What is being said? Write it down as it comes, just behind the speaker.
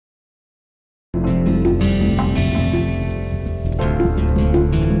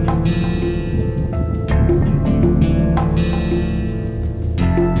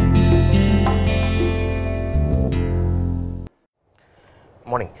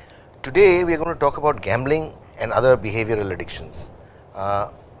Today we are going to talk about gambling and other behavioral addictions.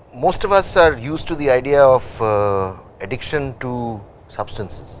 Most of us are used to the idea of addiction to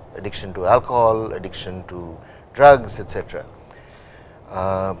substances, addiction to alcohol, addiction to drugs, etc.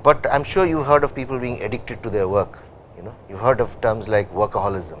 But I am sure you have heard of people being addicted to their work. You have heard of terms like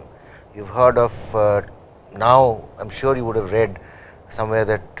workaholism. You have heard of now I am sure you would have read somewhere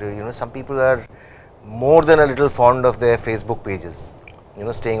that some people are more than a little fond of their Facebook pages,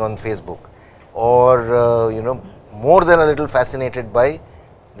 staying on Facebook, or more than a little fascinated by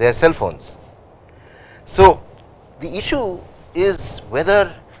their cell phones. So, the issue is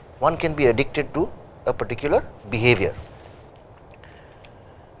whether one can be addicted to a particular behavior.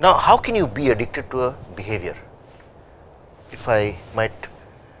 Now, how can you be addicted to a behavior? If I might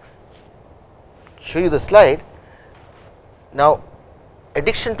show you the slide. Now,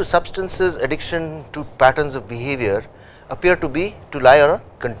 addiction to substances, addiction to patterns of behavior appear to lie on a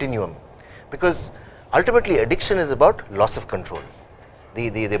continuum, because ultimately addiction is about loss of control.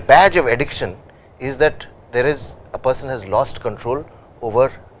 The badge of addiction is that a person has lost control over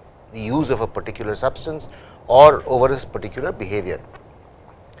the use of a particular substance or over his particular behavior.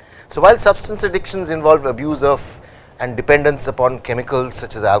 So, while substance addictions involve abuse of and dependence upon chemicals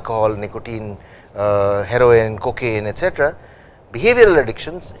such as alcohol, nicotine, heroin, cocaine, etc., behavioral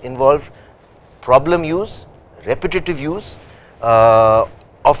addictions involve problem use, repetitive use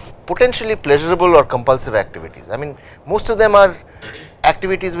of potentially pleasurable or compulsive activities. I mean, most of them are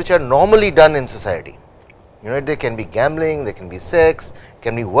activities which are normally done in society. They can be gambling, they can be sex,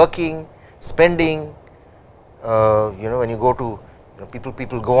 can be working, spending. When you go to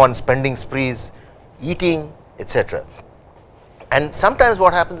people go on spending sprees, eating, etc. And sometimes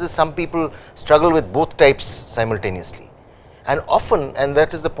what happens is some people struggle with both types simultaneously. And often, and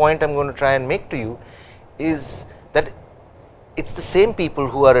that is the point I am going to try and make to you, is that it is the same people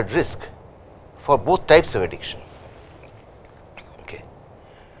who are at risk for both types of addiction. Okay.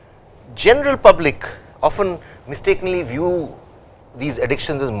 General public often mistakenly view these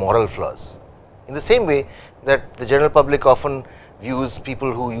addictions as moral flaws, in the same way that the general public often views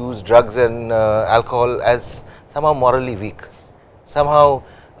people who use drugs and alcohol as somehow morally weak, somehow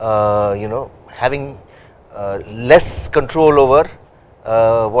having less control over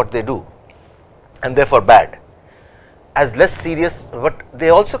what they do, and therefore bad, as less serious. But they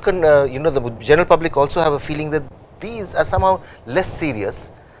also can the general public also have a feeling that these are somehow less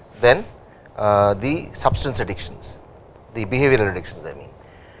serious than the substance addictions, the behavioral addictions I mean.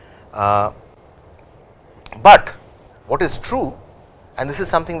 But what is true, and this is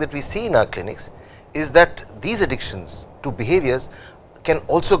something that we see in our clinics, is that these addictions to behaviors can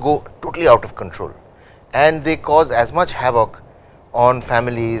also go totally out of control, and they cause as much havoc on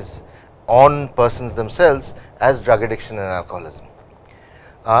families, on persons themselves, as drug addiction and alcoholism.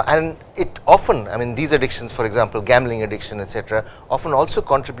 And it often, I mean, these addictions, for example, gambling addiction, etc., often also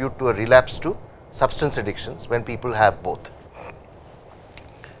contribute to a relapse to substance addictions when people have both.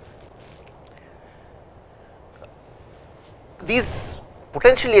 These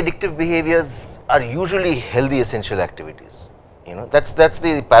potentially addictive behaviors are usually healthy essential activities. That's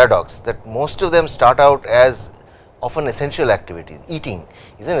the paradox, that most of them start out as often essential activities. Eating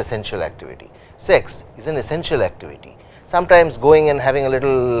is an essential activity, sex is an essential activity, sometimes going and having a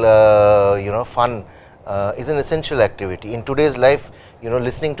little fun is an essential activity. In today's life,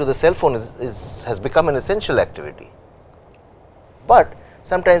 listening to the cell phone has become an essential activity. But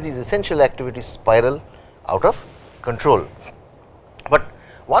sometimes these essential activities spiral out of control. But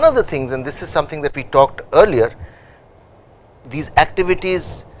one of the things, and this is something that we talked earlier, these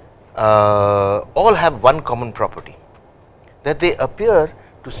activities all have one common property, that they appear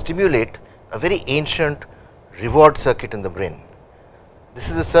to stimulate a very ancient reward circuit in the brain. This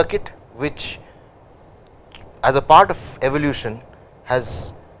is a circuit which, as a part of evolution,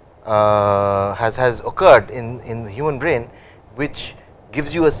 has occurred in the human brain, which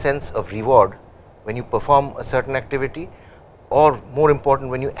gives you a sense of reward when you perform a certain activity, or more important,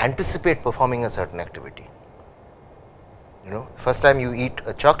 when you anticipate performing a certain activity. First time you eat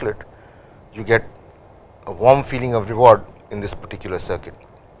a chocolate, you get a warm feeling of reward in this particular circuit.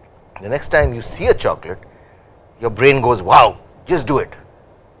 The next time you see a chocolate, your brain goes, wow, just do it.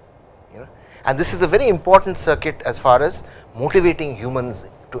 And this is a very important circuit as far as motivating humans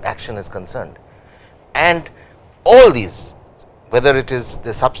to action is concerned. And all these, whether it is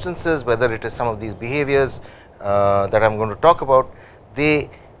the substances, whether it is some of these behaviors that I am going to talk about, they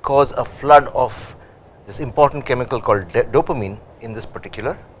cause a flood of this important chemical called dopamine in this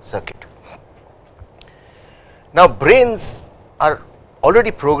particular circuit. Now, brains are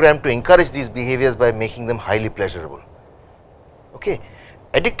already programmed to encourage these behaviors by making them highly pleasurable. Okay.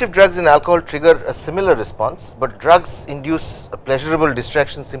 Addictive drugs and alcohol trigger a similar response, but drugs induce a pleasurable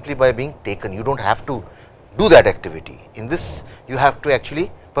distraction simply by being taken. You do not have to do that activity. In this, you have to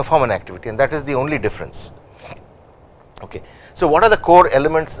actually perform an activity, and that is the only difference. Okay. So, what are the core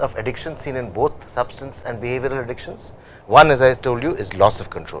elements of addiction seen in both substance and behavioral addictions? One, as I told you, is loss of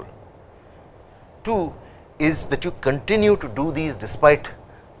control. Two is that you continue to do these despite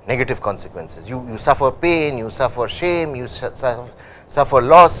negative consequences. You suffer pain, you suffer shame, you suffer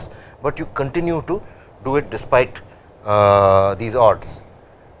loss, but you continue to do it despite these odds,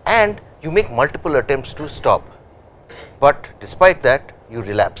 and you make multiple attempts to stop, but despite that you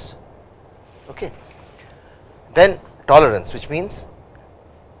relapse. Okay. Then tolerance, which means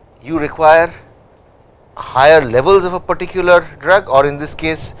you require higher levels of a particular drug, or in this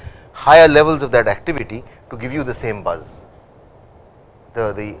case higher levels of that activity to give you the same buzz.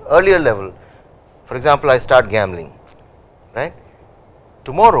 The earlier level, for example, I start gambling, right.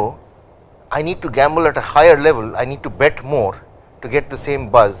 Tomorrow I need to gamble at a higher level, I need to bet more to get the same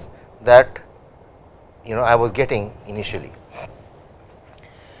buzz that I was getting initially.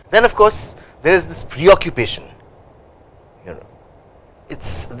 Then of course there is this preoccupation.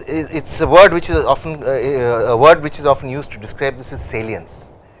 It's a word which is often used to describe this as salience.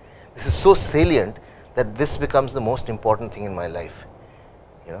 This is so salient that this becomes the most important thing in my life.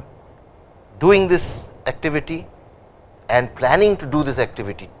 Doing this activity and planning to do this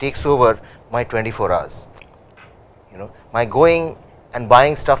activity takes over my 24 hours. My going and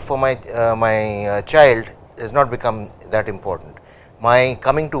buying stuff for my child has not become that important. My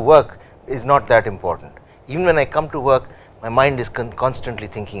coming to work is not that important. Even when I come to work, my mind is constantly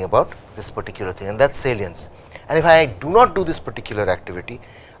thinking about this particular thing, and that is salience. And if I do not do this particular activity,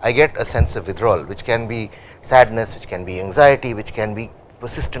 I get a sense of withdrawal, which can be sadness, which can be anxiety, which can be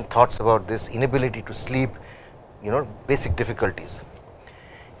persistent thoughts about this, inability to sleep, basic difficulties.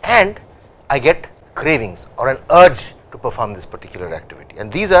 And I get cravings or an urge to perform this particular activity.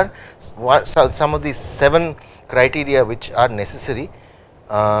 And these are some of these 7 criteria which are necessary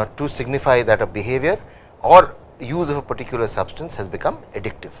to signify that a behavior or use of a particular substance has become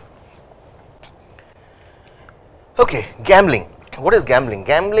addictive. Okay, gambling. What is gambling?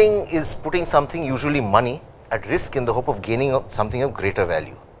 Gambling is putting something, usually money, at risk in the hope of gaining something of greater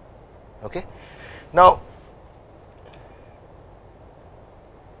value. Okay. Now,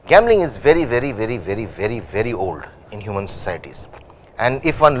 gambling is very, very, very, very, very, very old in human societies, and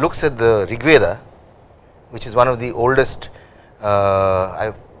if one looks at the Rig Veda, which is one of the oldest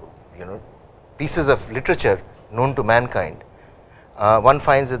pieces of literature known to mankind, one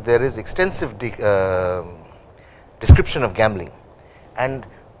finds that there is extensive description of gambling, and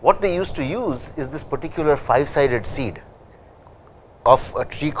what they used to use is this particular 5-sided seed of a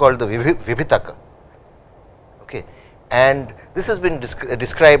tree called the Vibhitaka. Okay. And this has been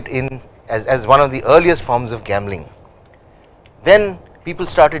described as one of the earliest forms of gambling. Then people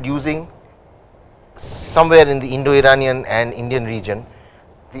started using, somewhere in the Indo-Iranian and Indian region,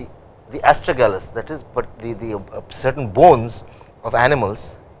 the astragalus, that is, but the certain bones of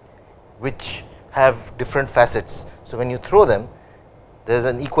animals which have different facets. So when you throw them, there is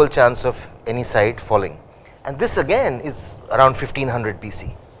an equal chance of any side falling, and this again is around 1500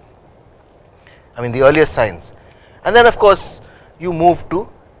 BC. I mean the earliest signs. And then of course you move to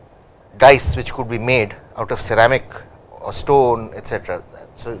dice, which could be made out of ceramic or stone, etc.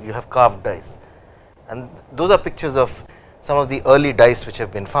 So you have carved dice, and those are pictures of some of the early dice which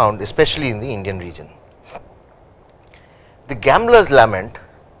have been found, especially in the Indian region. The gambler's lament,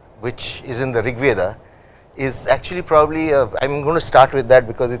 which is in the Rig Veda, is actually probably I am going to start with that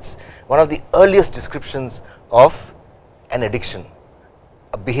because it is one of the earliest descriptions of an addiction,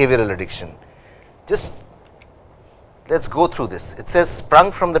 a behavioral addiction. Just let us go through this. It says,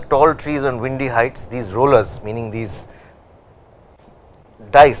 sprung from the tall trees on windy heights, these rollers, meaning these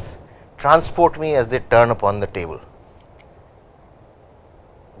dice, transport me as they turn upon the table.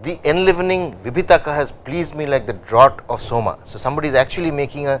 The enlivening Vibhitaka has pleased me like the draught of Soma. So somebody is actually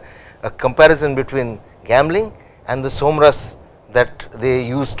making a comparison between gambling and the somras that they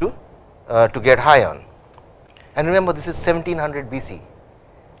used to get high on. And remember, this is 1700 BC.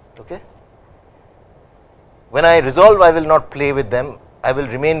 Okay. When I resolve I will not play with them, I will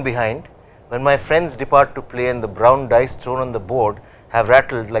remain behind. When my friends depart to play and the brown dice thrown on the board have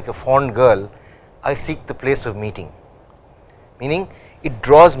rattled like a fond girl, I seek the place of meeting. Meaning it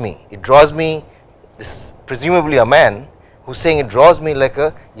draws me, this is presumably a man who is saying it draws me like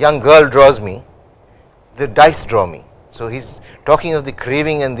a young girl draws me, the dice draw me. So he is talking of the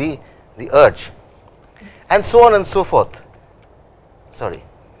craving and the urge, and so on and so forth. Sorry.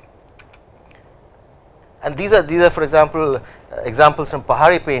 And these are for example examples from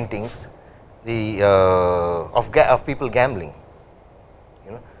Pahari paintings, the of people gambling.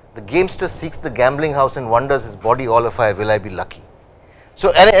 You know, the gamester seeks the gambling house and wonders, his body all afire, will I be lucky?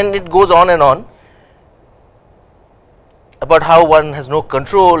 So and it goes on and on about how one has no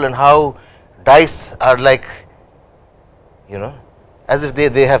control and how dice are like, you know, as if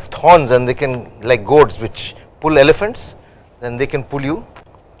they have thorns and they can, like goats which pull elephants, then they can pull you.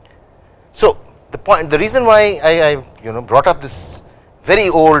 So the reason why I you know brought up this very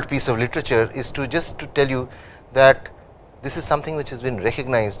old piece of literature is to just to tell you that this is something which has been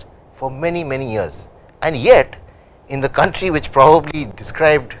recognized for many years, and yet in the country which probably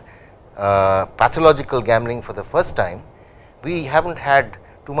described pathological gambling for the first time, we haven't had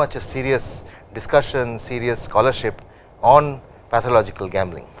too much of serious discussion, serious scholarship on pathological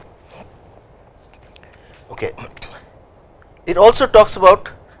gambling. Okay. It also talks about,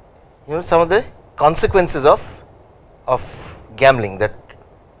 you know, some of the consequences of gambling, that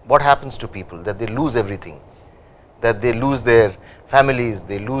what happens to people, that they lose everything, that they lose their families,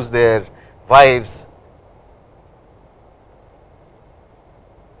 they lose their wives.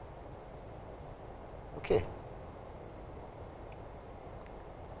 Okay.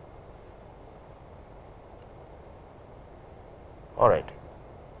 All right.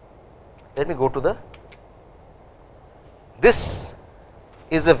 Let me go to the. This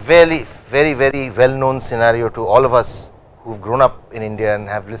is a very well known scenario to all of us who have grown up in India and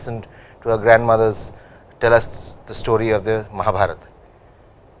have listened to our grandmothers tell us the story of the Mahabharata.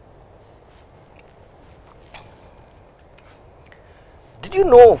 Did you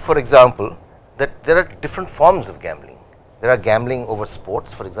know, for example, that there are different forms of gambling? There are gambling over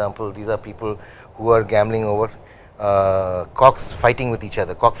sports. For example, these are people who are gambling over cocks fighting with each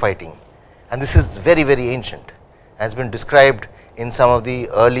other, cockfighting, and this is very ancient, has been described in some of the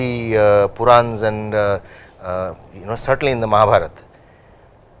early Purans and you know, certainly in the Mahabharata.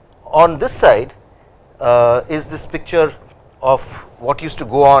 On this side is this picture of what used to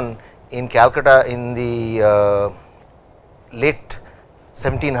go on in Calcutta in the late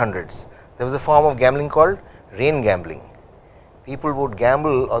 1700s. There was a form of gambling called rain gambling. People would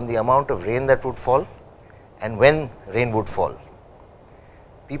gamble on the amount of rain that would fall and when rain would fall.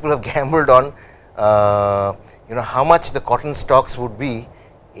 People have gambled on you know, how much the cotton stocks would be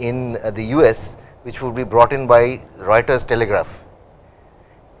in the US, which would be brought in by Reuters telegraph.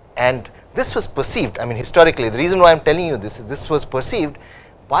 And this was perceived, I mean historically, the reason why I am telling you this is this was perceived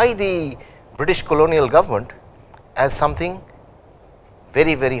by the British colonial government as something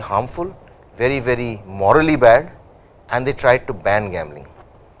very harmful, very morally bad, and they tried to ban gambling.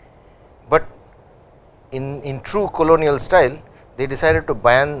 But in true colonial style, they decided to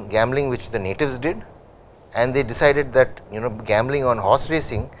ban gambling, which the natives did, and they decided that, you know, gambling on horse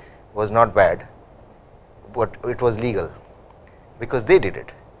racing was not bad, but it was legal because they did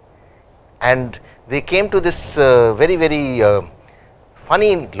it. And they came to this very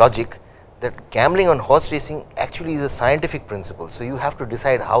funny logic that gambling on horse racing actually is a scientific principle. So you have to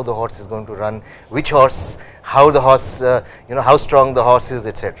decide how the horse is going to run, which horse, how the horse, you know, how strong the horse is,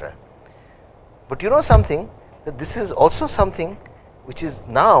 etc. But you know something, that this is also something which is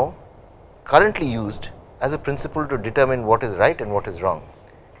now currently used as a principle to determine what is right and what is wrong.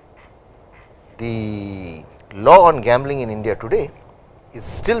 The law on gambling in India today is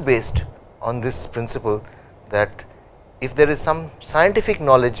still based on this principle that if there is some scientific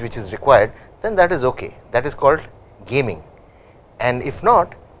knowledge which is required, then that is okay, that is called gaming, and if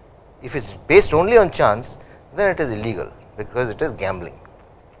not, if it is based only on chance, then it is illegal because it is gambling.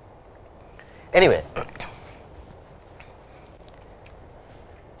 Anyway,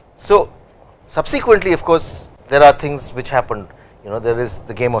 so subsequently, of course, there are things which happened. You know, there is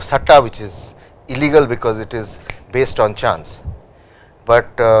the game of satta, which is illegal because it is based on chance,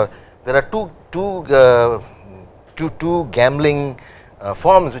 but there are two gambling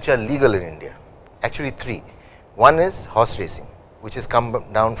forms which are legal in India, actually three. One is horse racing, which has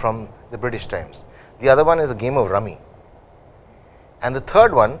come down from the British times. The other one is a game of rummy, and the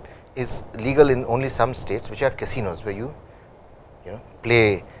third one is legal in only some states, which are casinos, where you know,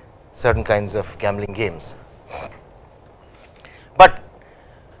 play certain kinds of gambling games. But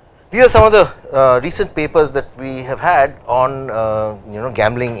these are some of the recent papers that we have had on you know,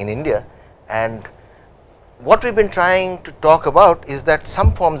 gambling in India, and what we have been trying to talk about is that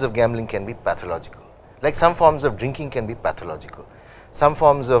some forms of gambling can be pathological, like some forms of drinking can be pathological, some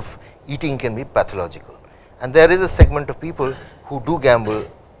forms of eating can be pathological, and there is a segment of people who do gamble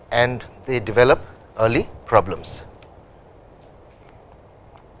and they develop early problems.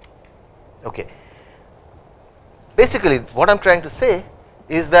 Okay. Basically, what I am trying to say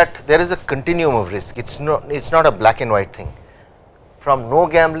is that there is a continuum of risk. It's not a black and white thing. From no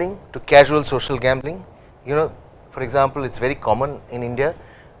gambling to casual social gambling, for example, it's very common in India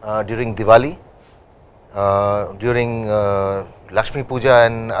during Diwali, during Lakshmi Puja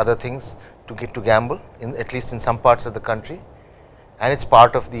and other things to get to gamble, at least in some parts of the country, and it's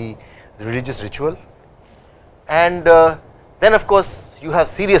part of the religious ritual. And then of course you have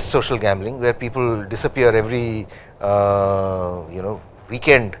serious social gambling where people disappear every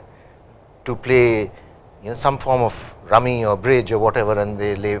weekend to play some form of rummy or bridge or whatever, and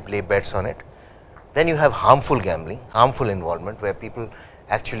they lay bets on it. Then you have harmful gambling, harmful involvement, where people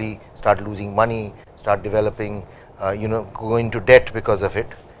actually start losing money, start developing, go into debt because of it.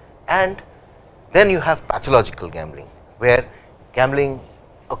 And then you have pathological gambling, where gambling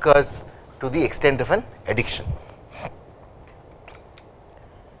occurs to the extent of an addiction.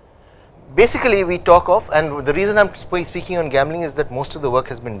 Basically, we talk of, and the reason I am speaking on gambling is that most of the work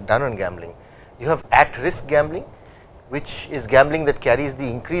has been done on gambling. You have at-risk gambling, which is gambling that carries the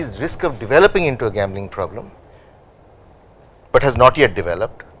increased risk of developing into a gambling problem, but has not yet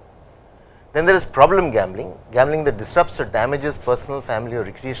developed. Then there is problem gambling, gambling that disrupts or damages personal, family or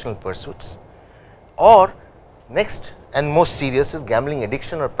recreational pursuits. Or next and most serious is gambling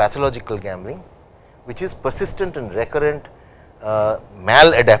addiction or pathological gambling, which is persistent and recurrent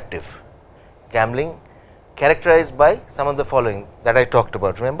maladaptive gambling, characterized by some of the following that I talked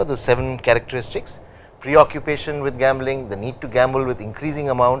about. Remember the 7 characteristics: preoccupation with gambling, the need to gamble with increasing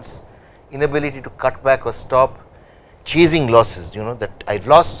amounts, inability to cut back or stop, chasing losses, that I've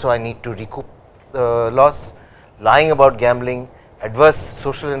lost, so I need to recoup the loss, lying about gambling, adverse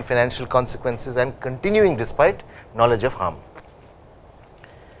social and financial consequences, and continuing despite knowledge of harm.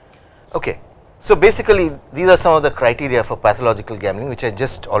 Okay. So, basically these are some of the criteria for pathological gambling, which I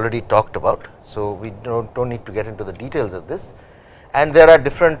just already talked about. So, we don't need to get into the details of this, and there are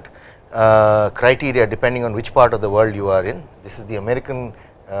different criteria depending on which part of the world you are in. This is the American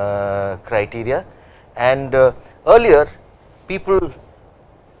criteria, and earlier people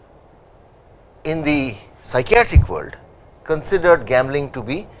in the psychiatric world considered gambling to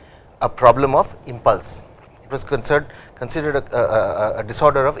be a problem of impulse. It was considered a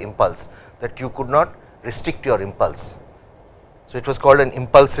disorder of impulse, that you could not restrict your impulse. So, it was called an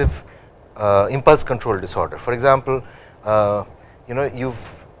impulse control disorder. For example, you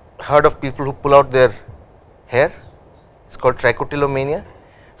have heard of people who pull out their hair, it is called trichotillomania.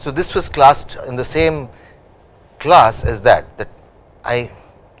 So, this was classed in the same class as that I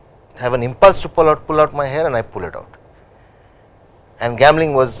have an impulse to pull out my hair and I pull it out, and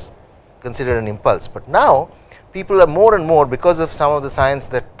gambling was considered an impulse. But now people are more and more, because of some of the science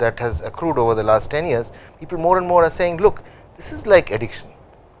that has accrued over the last 10 years, people more and more are saying, look, this is like addiction.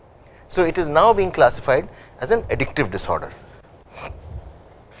 So, it is now being classified as an addictive disorder.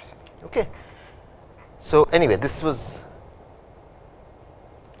 Okay. So, anyway, this was.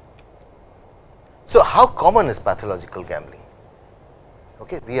 So, how common is pathological gambling?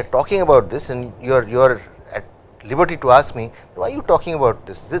 Okay, we are talking about this, and you are at liberty to ask me, why are you talking about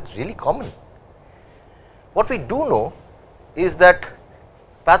this? Is it really common? What we do know is that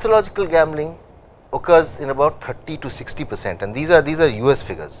pathological gambling occurs in about 30 to 60%, and these are US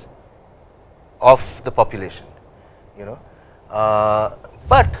figures of the population,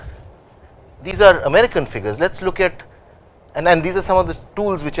 but these are American figures. Let us look at, and these are some of the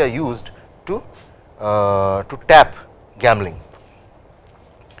tools which are used to tap gambling.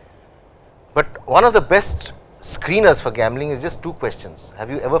 But one of the best screeners for gambling is just 2 questions. Have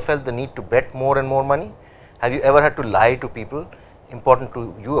you ever felt the need to bet more and more money? Have you ever had to lie to people important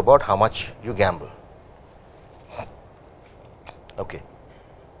to you about how much you gamble? Okay.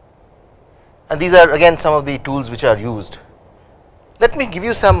 And these are again some of the tools which are used. Let me give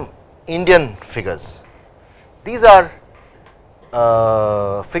you some Indian figures. These are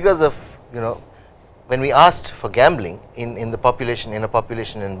figures of, when we asked for gambling in a population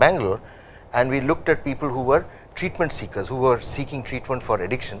in Bangalore, and we looked at people who were treatment seekers, who were seeking treatment for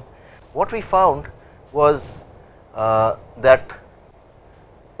addiction. What we found was that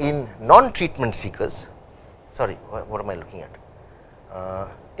in non-treatment seekers, sorry, what am I looking at?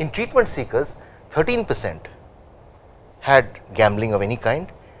 In treatment seekers, 13% had gambling of any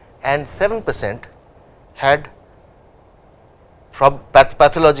kind, and 7% had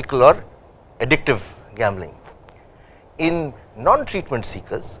pathological or addictive gambling. In non-treatment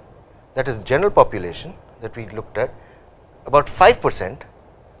seekers, that is general population that we looked at, about 5%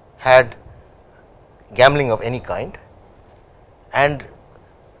 had gambling of any kind, and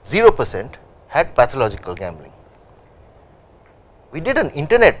 0% had pathological gambling. We did an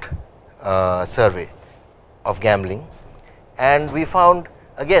internet survey of gambling, and we found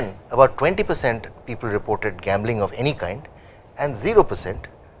again about 20% people reported gambling of any kind and 0%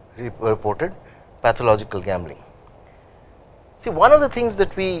 reported pathological gambling. See, one of the things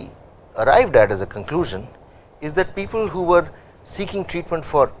that we arrived at as a conclusion is that people who were seeking treatment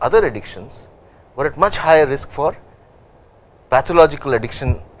for other addictions were at much higher risk for pathological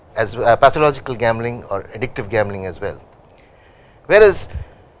addiction as pathological gambling or addictive gambling as well. Whereas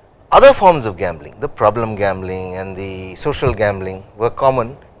other forms of gambling, the problem gambling and the social gambling, were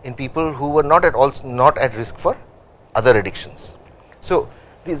common in people who were not at risk for other addictions. So,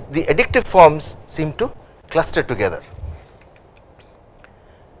 the addictive forms seem to cluster together.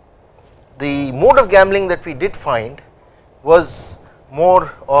 The mode of gambling that we did find was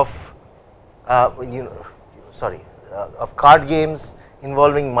more of of card games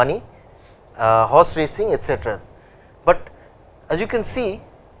involving money, horse racing, etc. But as you can see,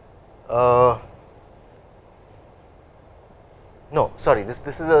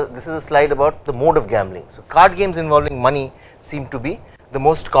 this is a slide about the mode of gambling. So, card games involving money seem to be the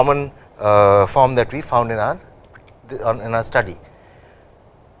most common form that we found in our study.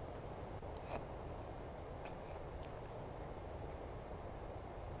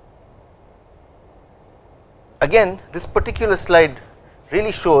 Again, this particular slide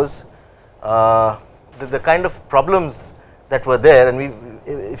really shows the kind of problems that were there, and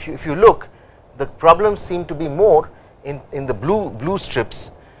if you look, the problems seem to be more in the blue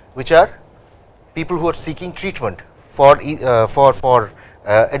strips, which are people who are seeking treatment for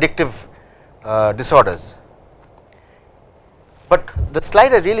addictive disorders. But the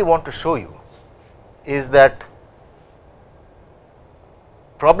slide I really want to show you is that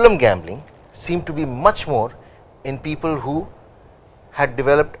problem gambling seemed to be much more in people who had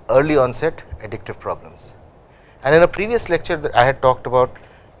developed early onset addictive problems. And in a previous lecture that I had talked about,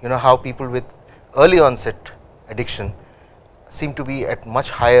 how people with early onset addiction seem to be at much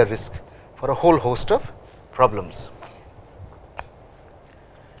higher risk for a whole host of problems.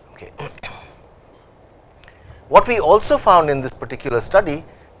 Okay. What we also found in this particular study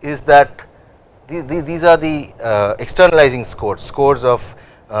is that these are the externalizing scores of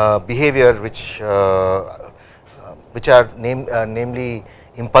behavior which are namely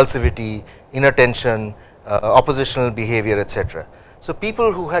impulsivity, inattention, oppositional behavior, etc. So,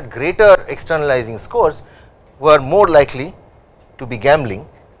 people who had greater externalizing scores were more likely to be gambling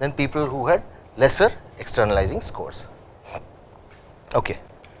than people who had lesser externalizing scores. Okay.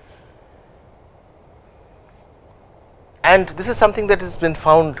 And this is something that has been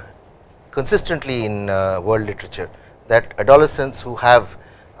found consistently in world literature, that adolescents who have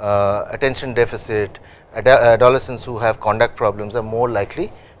attention deficit, adolescents who have conduct problems are more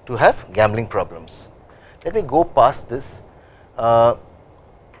likely to have gambling problems. Let me go past this. I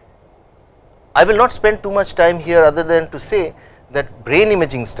will not spend too much time here other than to say that brain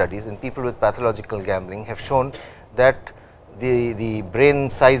imaging studies in people with pathological gambling have shown that the brain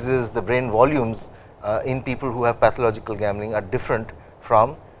sizes, the brain volumes in people who have pathological gambling are different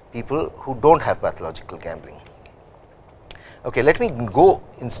from people who do not have pathological gambling. Okay, let me go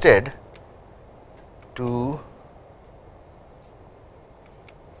instead to,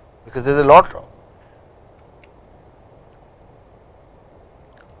 because there is a lot.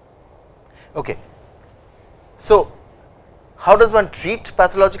 Okay. So, how does one treat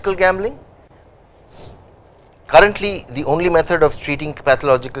pathological gambling? Currently, the only method of treating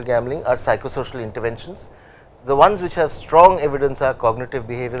pathological gambling are psychosocial interventions. The ones which have strong evidence are cognitive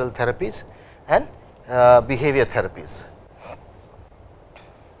behavioral therapies and behavior therapies.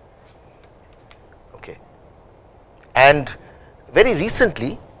 Okay. And very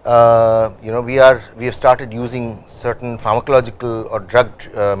recently, we have started using certain pharmacological or drug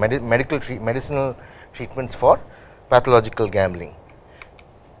medicinal treatments for pathological gambling.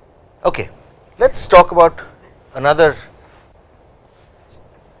 Okay, let us talk about another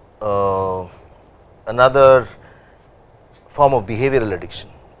form of behavioral addiction,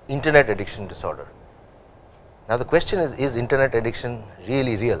 internet addiction disorder. Now, the question is internet addiction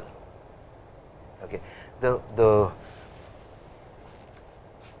really real? Okay,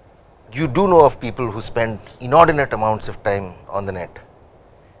 you do know of people who spend inordinate amounts of time on the net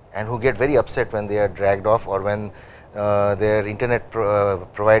and who get very upset when they are dragged off, or when their internet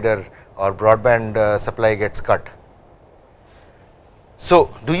provider or broadband supply gets cut. So,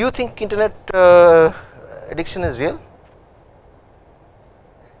 do you think internet addiction is real?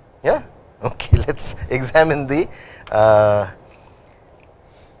 Yeah. Okay. Let us examine the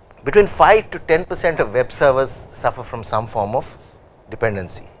between 5 to 10% of web servers suffer from some form of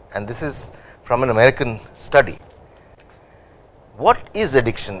dependency, and this is from an American study. What is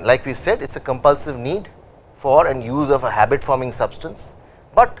addiction? Like we said, it is a compulsive need for and use of a habit forming substance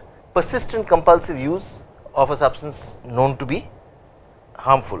but persistent compulsive use of a substance known to be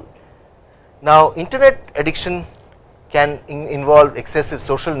harmful. Now, internet addiction can involve excessive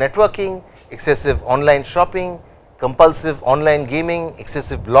social networking, excessive online shopping, compulsive online gaming,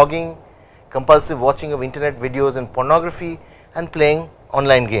 excessive blogging, compulsive watching of internet videos and pornography, and playing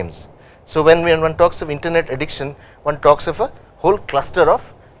online games. So, when one talks of internet addiction, one talks of a whole cluster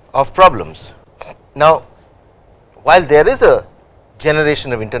of problems. Now, while there is a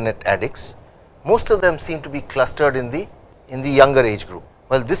generation of internet addicts, most of them seem to be clustered in the younger age group.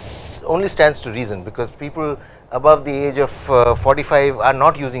 Well, this only stands to reason, because people above the age of 45 are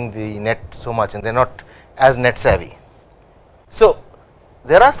not using the net so much, and they are not as net savvy. So,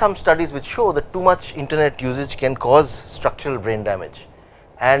 there are some studies which show that too much internet usage can cause structural brain damage,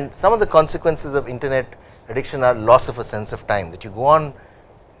 and some of the consequences of internet addiction are loss of a sense of time, that you go on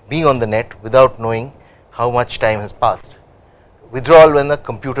being on the net without knowing how much time has passed, withdrawal when the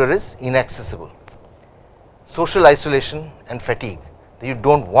computer is inaccessible, social isolation and fatigue, that you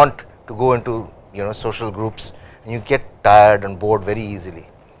do not want to go into social groups, and you get tired and bored very easily.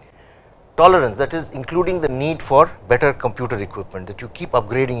 Tolerance, that is including the need for better computer equipment, that you keep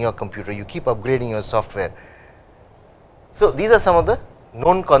upgrading your computer, you keep upgrading your software. So, these are some of the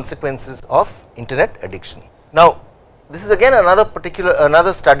known consequences of internet addiction. Now, this is again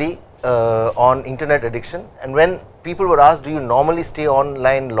another study on internet addiction, and when people were asked, do you normally stay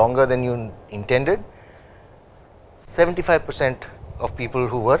online longer than you intended, 75% of people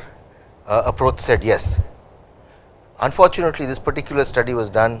who were approached said yes. Unfortunately, this particular study was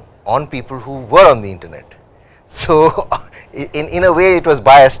done on people who were on the internet. So, in a way it was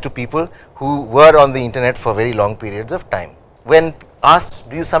biased to people who were on the internet for very long periods of time. When asked,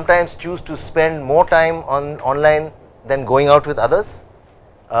 do you sometimes choose to spend more time online than going out with others,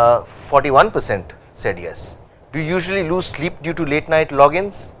 41% said yes. Do you usually lose sleep due to late night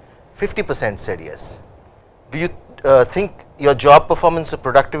logins, 50% said yes. Do you think your job performance or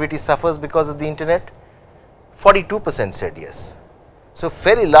productivity suffers because of the internet, 42% said yes. So,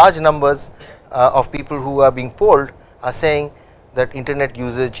 fairly large numbers of people who are being polled are saying that internet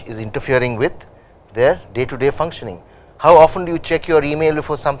usage is interfering with their day-to-day functioning. How often do you check your email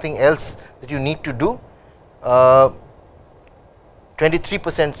before something else that you need to do?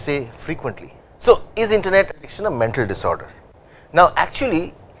 23% say frequently. So, is internet addiction a mental disorder? Now,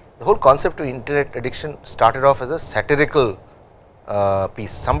 actually the whole concept of internet addiction started off as a satirical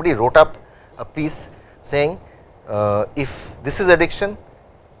piece. Somebody wrote up a piece saying, if this is addiction,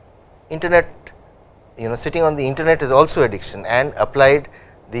 internet, sitting on the internet is also addiction, and applied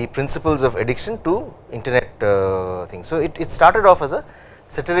the principles of addiction to internet things. So, it started off as a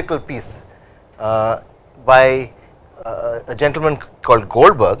satirical piece by a gentleman called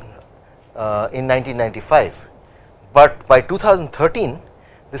Goldberg in 1995, but by 2013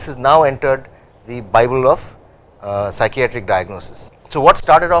 this has now entered the Bible of psychiatric diagnosis. So, what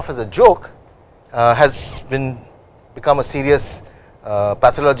started off as a joke has become a serious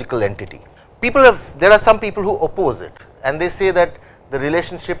pathological entity. There are some people who oppose it, and they say that the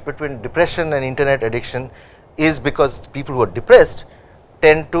relationship between depression and internet addiction is because people who are depressed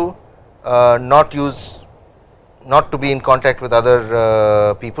tend to not to be in contact with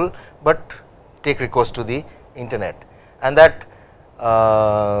other people, but take recourse to the internet, and that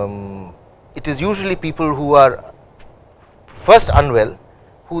it is usually people who are first unwell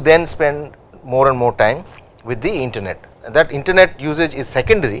who then spend more and more time with the internet, and that internet usage is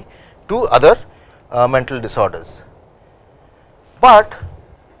secondary to other mental disorders. But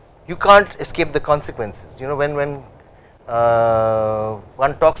you can't escape the consequences. When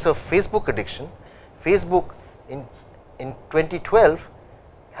one talks of Facebook addiction, Facebook in 2012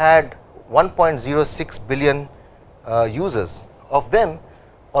 had 1.06 billion users. Of them,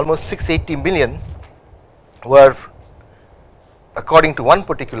 almost 680 million were, according to one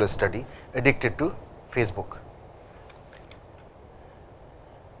particular study, addicted to Facebook.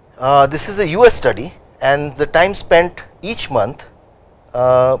 This is a US study, and the time spent each month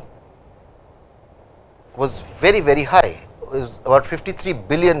was very high. It was about 53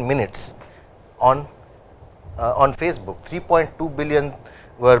 billion minutes on Facebook. 3.2 billion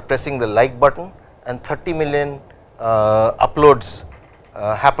were pressing the like button, and 30 million uploads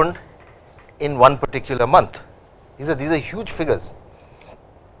happened in one particular month. These are huge figures.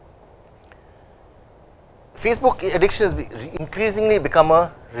 Facebook addiction has increasingly become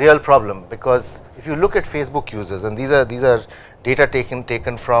a real problem, because if you look at Facebook users, and these are data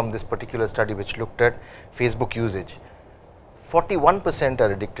taken from this particular study which looked at Facebook usage, 41%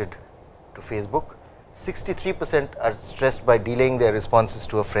 are addicted to Facebook, 63% are stressed by delaying their responses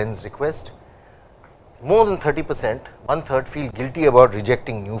to a friend's request, more than 30%, one third feel guilty about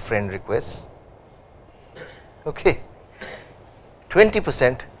rejecting new friend requests. Okay.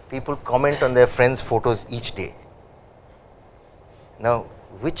 20% people comment on their friends' photos each day. Now,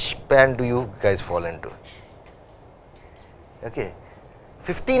 which band do you guys fall into? Okay.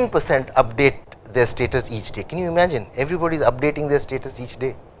 15% update their status each day. Can you imagine? Everybody is updating their status each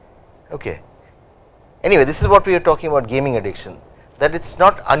day. Okay. Anyway, this is what we are talking about, gaming addiction. That it's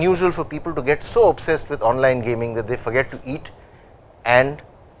not unusual for people to get so obsessed with online gaming that they forget to eat, and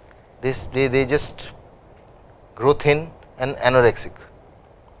they just grow thin and anorexic.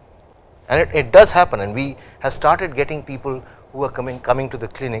 And it does happen, and we have started getting people who are coming to the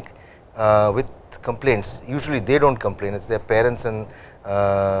clinic with complaints. Usually they don't complain, it's their parents and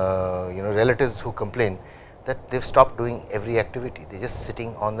relatives who complain that they've stopped doing every activity. They're just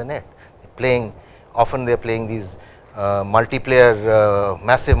sitting on the net. They're playing, often they're playing these massive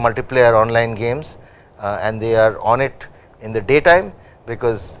multiplayer online games, and they are on it in the daytime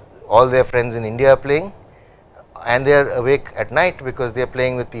because all their friends in India are playing, and they are awake at night because they are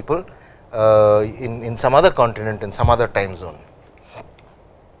playing with people in some other continent, in some other time zone.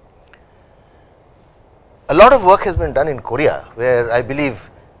 A lot of work has been done in Korea, where I believe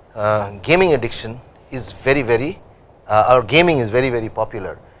gaming addiction is very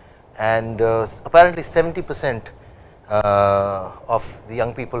popular, and apparently 70% of the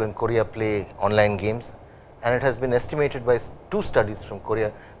young people in Korea play online games, and it has been estimated by 2 studies from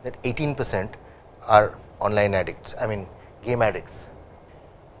Korea that 18% are online addicts, I mean game addicts.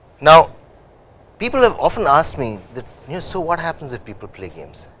 Now, people have often asked me that, so what happens if people play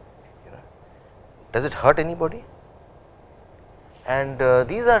games? Does it hurt anybody? And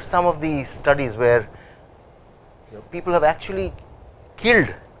these are some of the studies where people have actually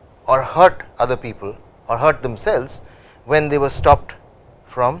killed or hurt other people or hurt themselves when they were stopped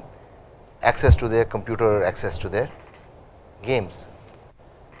from access to their computer or access to their games.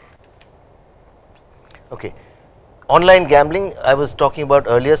 Okay. Online gambling I was talking about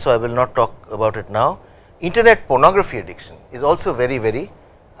earlier, so I will not talk about it now. Internet pornography addiction is also very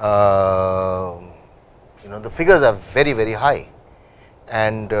the figures are very high,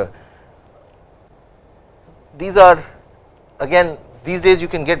 and these are, again, these days you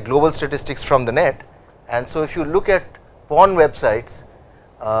can get global statistics from the net, and so if you look at porn websites,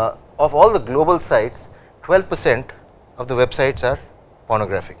 of all the global sites, 12% of the websites are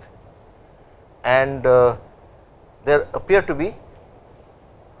pornographic, and there appear to be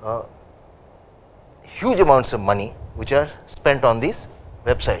huge amounts of money which are spent on these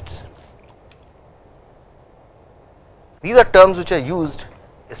websites. These are terms which are used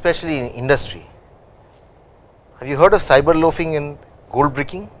especially in industry. Have you heard of cyber loafing and gold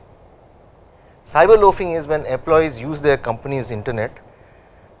bricking? Cyber loafing is when employees use their company's internet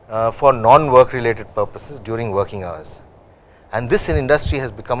for non-work related purposes during working hours, and this in industry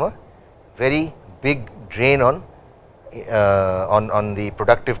has become a very big drain on the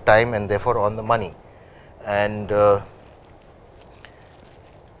productive time and therefore on the money. And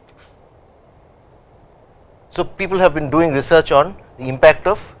so people have been doing research on the impact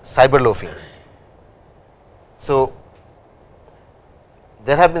of cyber loafing. So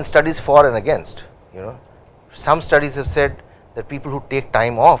there have been studies for and against. Some studies have said that people who take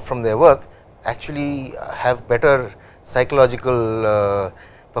time off from their work actually have better psychological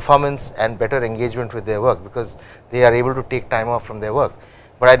performance and better engagement with their work, because they are able to take time off from their work.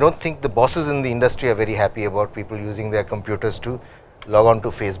 But I don't think the bosses in the industry are very happy about people using their computers to log on to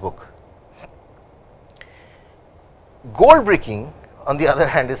Facebook. Gold bricking, on the other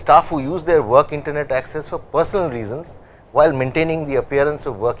hand, is staff who use their work internet access for personal reasons while maintaining the appearance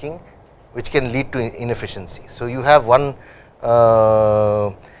of working, which can lead to inefficiency. So you have one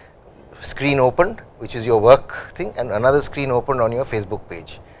screen opened, which is your work thing, and another screen opened on your Facebook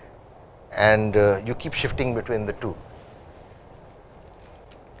page, and you keep shifting between the two.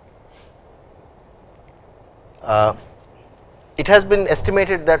 It has been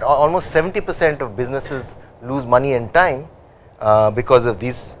estimated that almost 70% of businesses lose money and time because of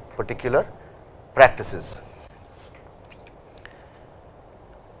these particular practices.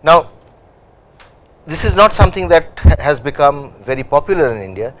 Now, this is not something that has become very popular in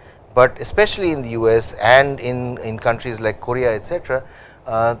India, but especially in the US and in countries like Korea, etc.,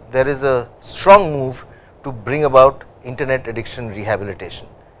 there is a strong move to bring about internet addiction rehabilitation.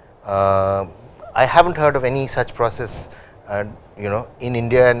 I haven't heard of any such process in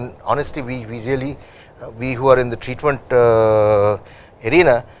India, and honestly we who are in the treatment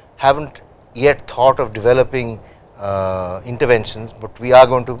arena haven't yet thought of developing interventions, but we are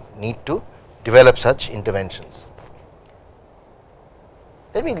going to need to develop such interventions.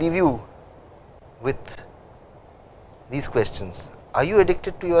 Let me leave you with these questions. Are you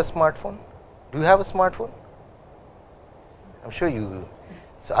addicted to your smartphone? Do you have a smartphone? I am sure you do.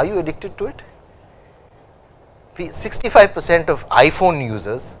 So, are you addicted to it? 65% of iPhone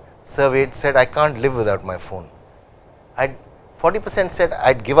users surveyed said I can't live without my phone. 40% said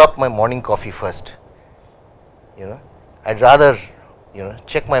I'd give up my morning coffee first. I'd rather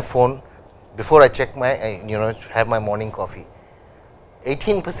check my phone before I check my have my morning coffee.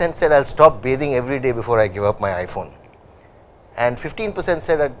 18% said I'll stop bathing every day before I give up my iPhone, and 15%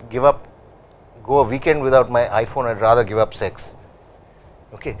 said I'd go a weekend without my iPhone. I'd rather give up sex.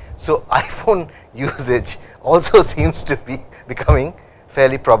 Okay, so iPhone usage also seems to be becoming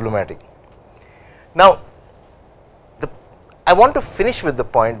fairly problematic. Now, I want to finish with the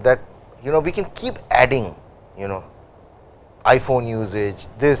point that we can keep adding iPhone usage,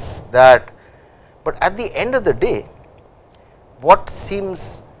 this, that, but at the end of the day, what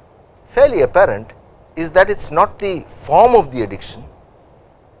seems fairly apparent is that it's not the form of the addiction,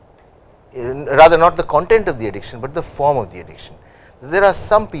 rather not the content of the addiction, but the form of the addiction. There are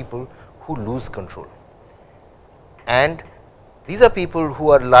some people who lose control, and these are people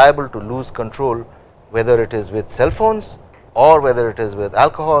who are liable to lose control, whether it is with cell phones or whether it is with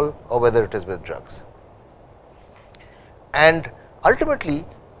alcohol or whether it is with drugs. And ultimately,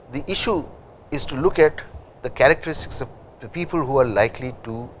 the issue is to look at the characteristics of the people who are likely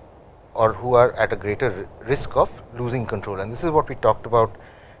to, or who are at a greater risk of losing control, and this is what we talked about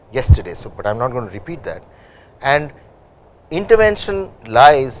yesterday. So, but I am not going to repeat that, and intervention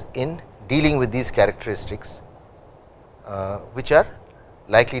lies in dealing with these characteristics, which are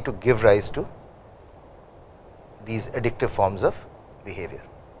likely to give rise to these addictive forms of behavior.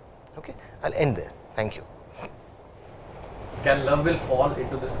 Okay, I will end there. Thank you. Can love will fall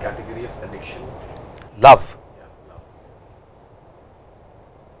into this category of addiction? Love. Yeah,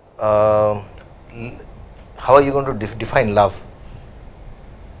 love. How are you going to define love?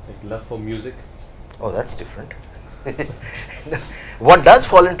 Like love for music? Oh, that's different. What does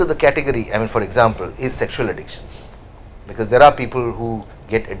fall into the category, I mean, for example, is sexual addictions, because there are people who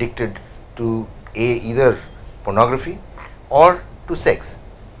get addicted to either pornography or to sex.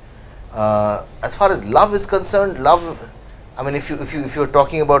 As far as love is concerned, love, I mean, if you are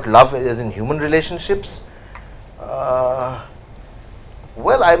talking about love as in human relationships, well,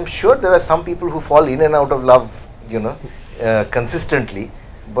 I am sure there are some people who fall in and out of love, consistently,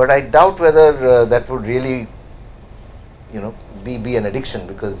 but I doubt whether that would really be an addiction,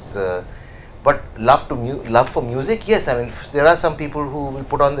 because but love for music, yes, I mean, there are some people who will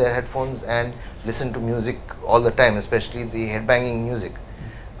put on their headphones and listen to music all the time, especially the headbanging music,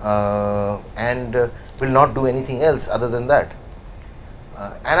 and will not do anything else other than that.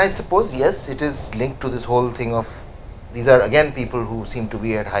 And I suppose, yes, it is linked to this whole thing of, these are again people who seem to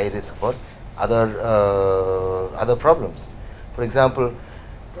be at high risk for other problems. For example,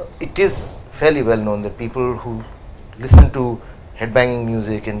 it is fairly well known that people who listen to headbanging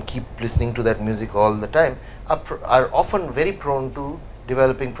music and keep listening to that music all the time are often very prone to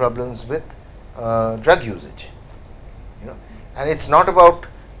developing problems with drug usage. And it's not about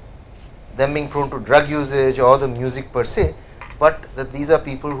them being prone to drug usage or the music per se, but that these are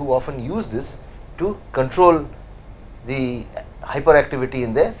people who often use this to control the hyperactivity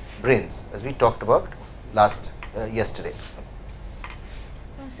in their brains, as we talked about yesterday.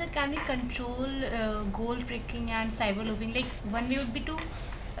 Sir, can we control goal tricking and cyber loafing? Like, one way would be to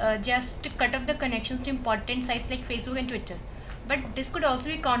just cut off the connections to important sites like Facebook and Twitter. But this could also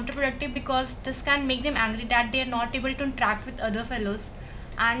be counterproductive, because this can make them angry that they are not able to interact with other fellows,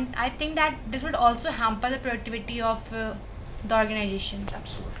 and I think that this would also hamper the productivity of the organization.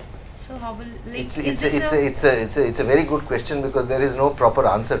 Absolutely. So how will, like, it's a very good question, because there is no proper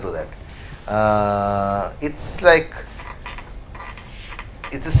answer to that. It's like,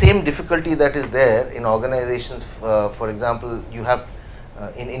 it's the same difficulty that is there in organizations. For example, you have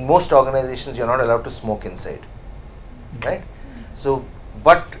in most organizations you are not allowed to smoke inside, right? So,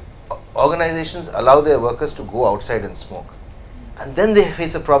 but organizations allow their workers to go outside and smoke, and then they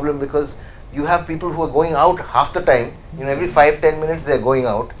face a problem, because you have people who are going out half the time, every 5-10 minutes they are going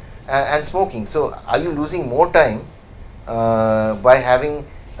out and smoking. So, are you losing more time by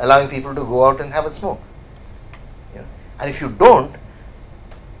allowing people to go out and have a smoke? And if you don't,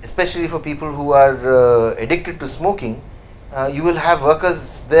 especially for people who are addicted to smoking, you will have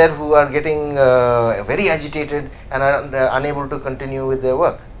workers there who are getting very agitated and are unable to continue with their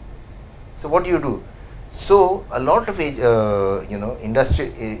work. So, what do you do? So, a lot of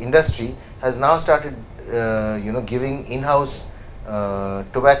industry has now started giving in-house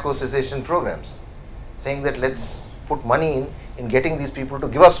tobacco cessation programs, saying that let's put money in getting these people to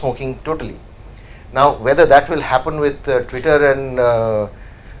give up smoking totally. Now, whether that will happen with Twitter and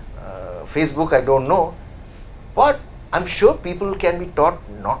Facebook, I don't know, but I'm sure people can be taught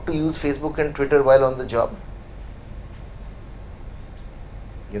not to use Facebook and Twitter while on the job.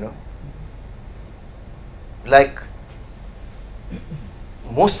 You know, like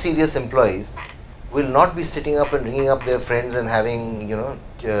most serious employees will not be sitting up and ringing up their friends and having,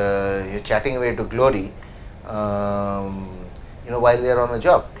 chatting away to glory, while they are on a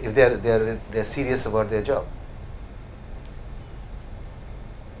job, if they're serious about their job.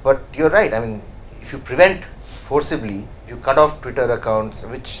 But you're right. I mean, if you prevent forcibly, you cut off Twitter accounts,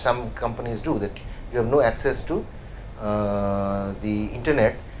 which some companies do, that you have no access to the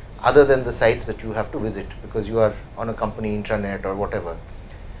internet other than the sites that you have to visit because you are on a company intranet or whatever.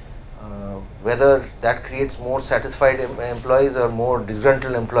 Whether that creates more satisfied employees or more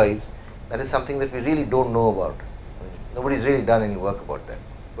disgruntled employees, that is something that we really don't know about. I mean, nobody's really done any work about that,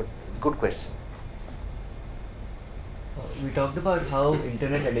 but it's a good question. We talked about how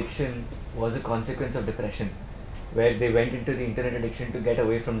internet addiction was a consequence of depression, where they went into the internet addiction to get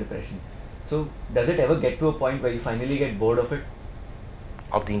away from depression. So does it ever get to a point where you finally get bored of it?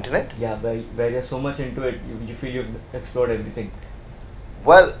 Of the internet? Yeah, where you're so much into it, you feel you've explored everything.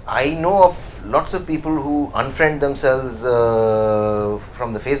 Well, I know of lots of people who unfriend themselves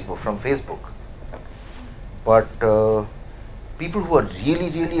from Facebook. But people who are really,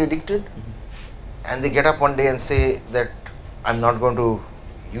 really addicted, and they get up one day and say that I'm not going to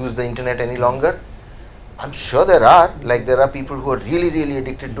use the internet any longer. I'm sure there are people who are really, really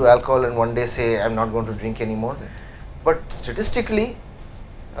addicted to alcohol and one day say I'm not going to drink anymore. But statistically,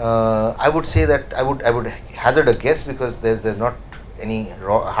 I would say that I would hazard a guess, because there's not any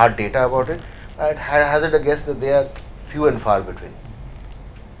hard data about it. I'd hazard a guess that they are few and far between.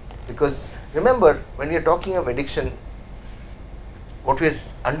 Because remember, when we are talking of addiction, what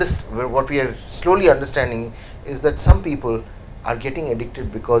we are slowly understanding is that some people are getting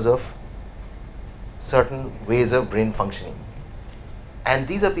addicted because of certain ways of brain functioning, and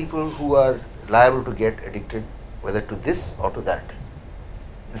these are people who are liable to get addicted whether to this or to that.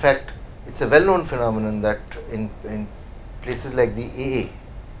 In fact, it's a well-known phenomenon that in places like the AA,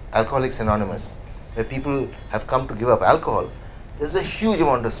 Alcoholics Anonymous, where people have come to give up alcohol, there's a huge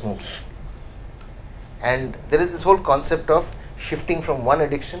amount of smoking, and there is this whole concept of shifting from one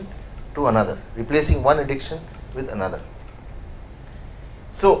addiction to another, replacing one addiction with another.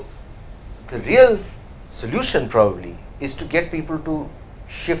 So the real solution probably is to get people to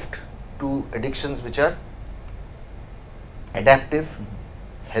shift to addictions which are adaptive,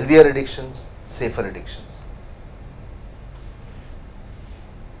 healthier addictions, safer addictions.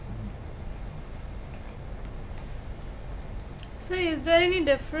 So is there any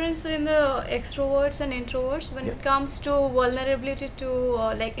difference in the extroverts and introverts when it comes to vulnerability to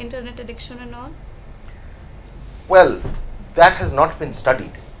like internet addiction and all? Well, that has not been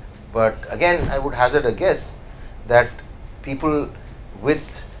studied, but again I would hazard a guess that people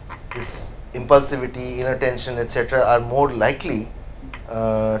with this impulsivity, inattention, etc. are more likely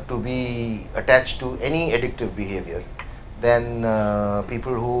to be attached to any addictive behavior than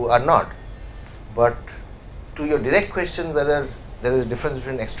people who are not. But to your direct question whether there is a difference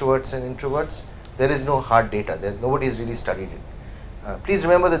between extroverts and introverts, there is no hard data. Nobody has really studied it. Please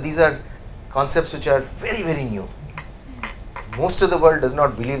remember that these are concepts which are very, very new. Most of the world does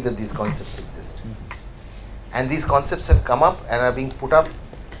not believe that these concepts exist. And these concepts have come up and are being put up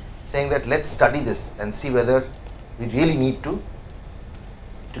saying that let's study this and see whether we really need to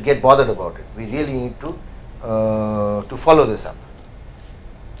get bothered about it. We really need to follow this up.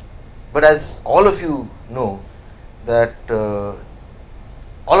 But as all of you know, that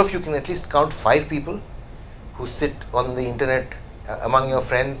all of you can at least count 5 people who sit on the internet among your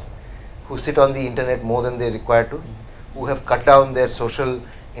friends, who sit on the internet more than they require to, who have cut down their social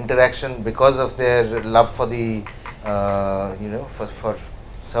interaction because of their love for the for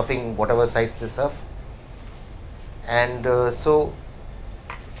surfing whatever sites they surf. And so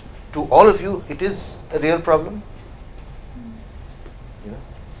to all of you it is a real problem.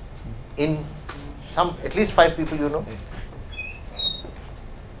 In some, at least 5 people you know.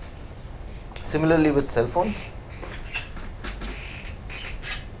 Similarly with cell phones,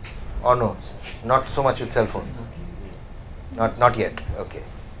 or no, not so much with cell phones, not yet. Okay.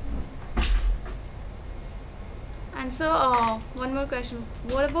 And so one more question,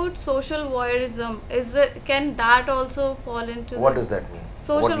 what about social voyeurism? Can that also fall into what does that mean?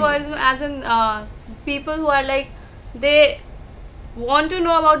 Social voyeurism as in people who are like, they want to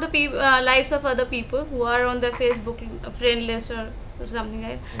know about the lives of other people who are on their Facebook friend list or something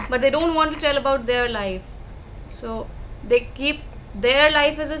like that, but they don't want to tell about their life, so they keep their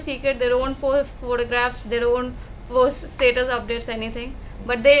life is a secret. They don't post photographs, they don't post status updates, anything,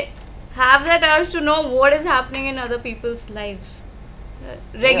 but they have that urge to know what is happening in other people's lives.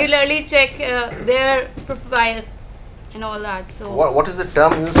 Regularly check their profile and all that. So What is the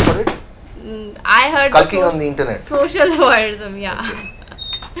term used for it? I heard Skulking on the internet. social voyeurism, yeah.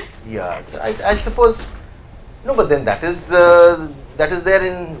 Yeah, so I suppose no, but then that is there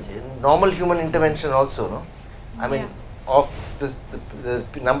in normal human intervention also, no? I mean, of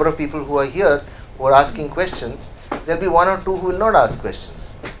the number of people who are here who are asking questions, there'll be one or two who will not ask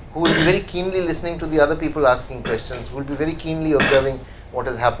questions, who will be very keenly listening to the other people asking questions, who will be very keenly observing what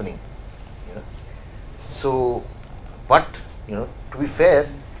is happening. You know? So, but to be fair,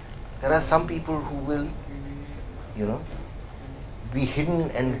 there are some people who will, be hidden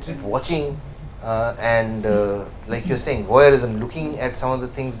and keep watching, and like you're saying, voyeurism, looking at some of the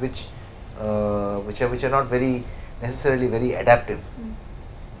things which are not very necessarily very adaptive.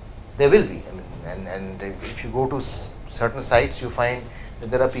 There will be. I mean, and if you go to certain sites, you find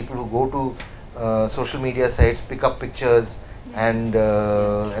that there are people who go to social media sites, pick up pictures, and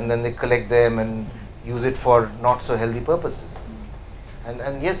then they collect them and use it for not so healthy purposes.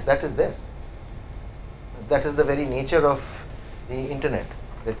 And yes, that is there. That is the very nature of the internet.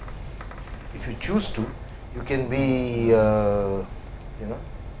 That if you choose to, you can be,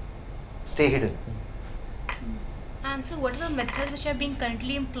 stay hidden. And so, what are the methods which are being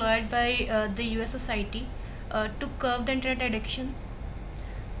currently employed by the US society to curb the internet addiction?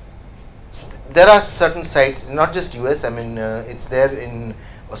 There are certain sites, not just US. I mean, it's there in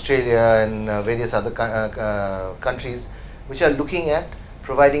Australia and various other countries, which are looking at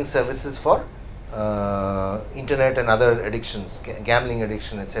providing services for internet and other addictions, gambling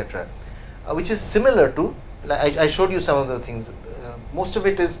addiction, etc., which is similar to. I showed you some of the things. Most of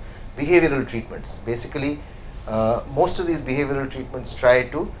it is behavioral treatments. Basically, most of these behavioral treatments try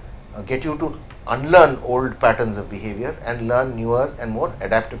to get you to unlearn old patterns of behavior and learn newer and more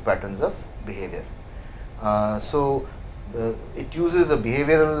adaptive patterns of behavior. So it uses a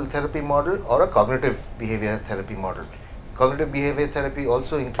behavioral therapy model or a cognitive behavior therapy model. Cognitive behavior therapy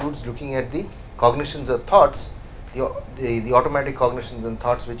also includes looking at the cognitions or thoughts, the automatic cognitions and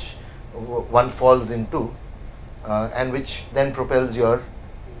thoughts which one falls into, and which then propels your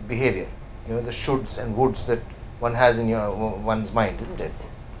behavior. The shoulds and woulds that one has in one's mind, isn't it?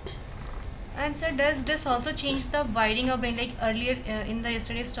 And sir, does this also change the wiring of brain? Like earlier in the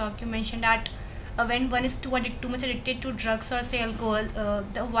yesterday's talk, you mentioned that when one is too much addicted to drugs or say alcohol,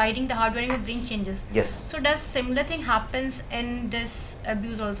 the hard wiring of brain changes. Yes. So does similar thing happens in this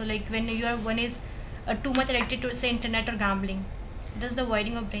abuse also? Like when one is too much addicted to say internet or gambling, does the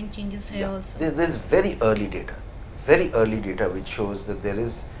wiring of brain changes here also? There is very early data which shows that there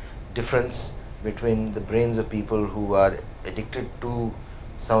is difference between the brains of people who are addicted to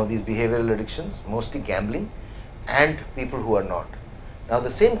some of these behavioral addictions, mostly gambling, and people who are not. Now, the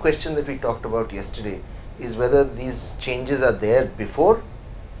same question that we talked about yesterday is whether these changes are there before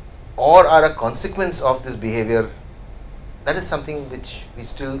or are a consequence of this behavior. That is something which we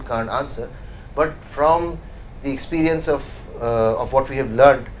still can't answer, but from the experience of what we have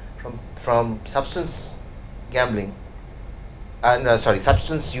learned from substance gambling and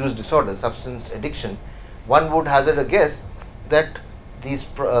substance use disorder, substance addiction, one would hazard a guess that these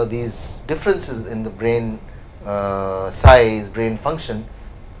differences in the brain size, brain function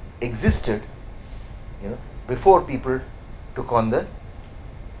existed, before people took on the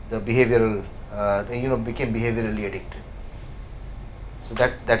behavioral, became behaviorally addicted. So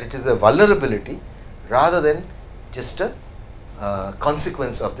that it is a vulnerability rather than just a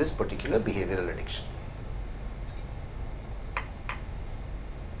consequence of this particular behavioral addiction.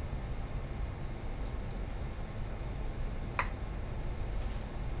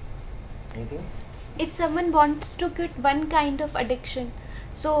 Anything? If someone wants to quit one kind of addiction,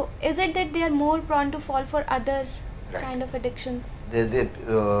 so is it that they are more prone to fall for other kind of addictions?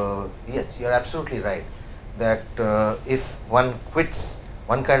 Yes, you are absolutely right. That if one quits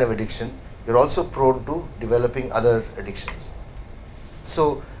one kind of addiction, you are also prone to developing other addictions.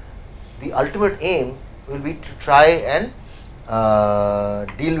 So the ultimate aim will be to try and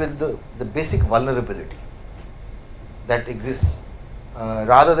deal with the basic vulnerability that exists,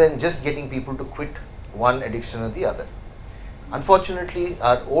 rather than just getting people to quit one addiction or the other. Unfortunately,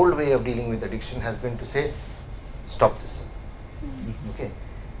 our old way of dealing with addiction has been to say, stop this. Okay.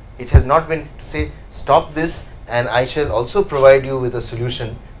 It has not been to say, stop this and I shall also provide you with a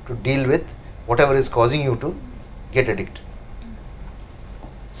solution to deal with whatever is causing you to get addicted.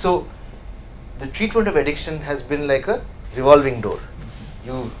 So, the treatment of addiction has been like a revolving door.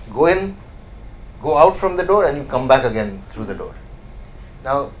 You go in, go out from the door and you come back again through the door.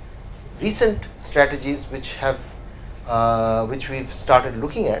 Now, recent strategies which we've started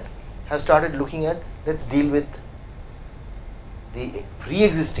looking at have started looking at, let's deal with the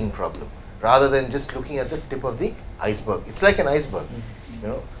pre-existing problem rather than just looking at the tip of the iceberg. It's like an iceberg, you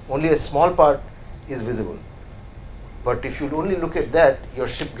know, only a small part is visible. But if you only look at that, your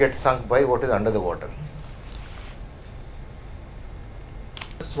ship gets sunk by what is under the water.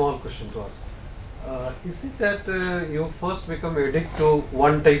 A small question to ask. Is it that you first become addict to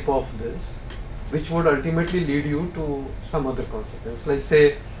one type of this, which would ultimately lead you to some other consequence? Like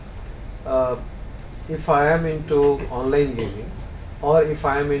say, if I am into online gaming or if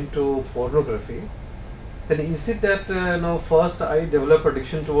I am into pornography, then is it that first I develop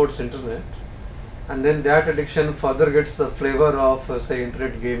addiction towards internet, and then that addiction further gets a flavor of say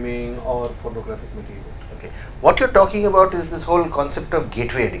internet gaming or pornographic material? Okay, what you're talking about is this whole concept of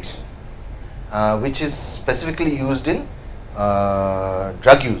gateway addiction, which is specifically used in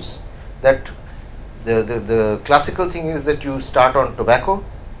drug use. That the classical thing is that you start on tobacco,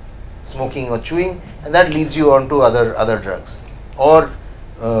 smoking or chewing, and that leads you on to other drugs. Or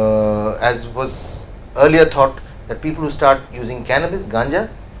as was earlier thought, that people who start using cannabis, ganja,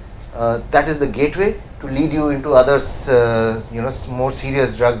 that is the gateway to lead you into others, more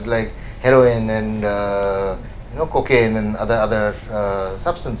serious drugs like heroin and cocaine and other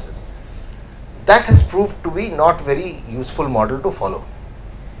substances. That has proved to be not very useful model to follow.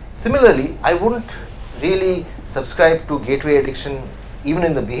 Similarly, I wouldn't really subscribe to gateway addiction even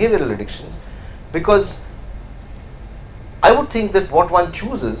in the behavioral addictions, because I would think that what one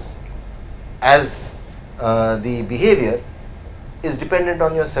chooses as the behavior is dependent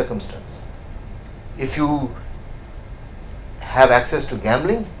on your circumstance. If you have access to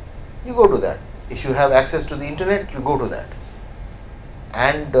gambling, you go to that. If you have access to the internet, you go to that.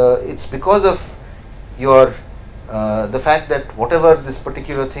 And it's because of your the fact that whatever this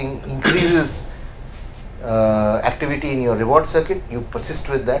particular thing increases activity in your reward circuit, you persist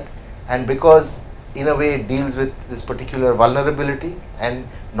with that, and because in a way it deals with this particular vulnerability and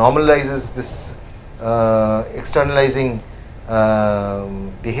normalizes this externalizing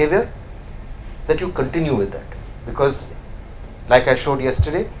behavior, that you continue with that, because like I showed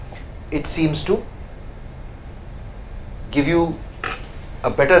yesterday, it seems to give you a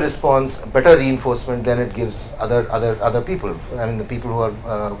better response, a better reinforcement than it gives other people, I mean the people who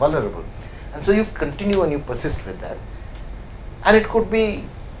are vulnerable. And so you continue and you persist with that, and it could be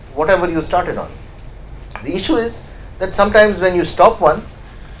whatever you started on. The issue is that sometimes when you stop one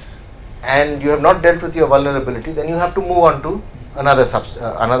and you have not dealt with your vulnerability, then you have to move on to another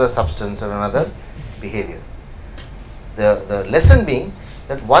substance or another behavior. The lesson being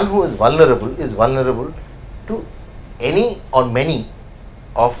that one who is vulnerable to any or many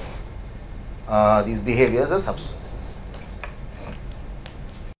of these behaviors or substances.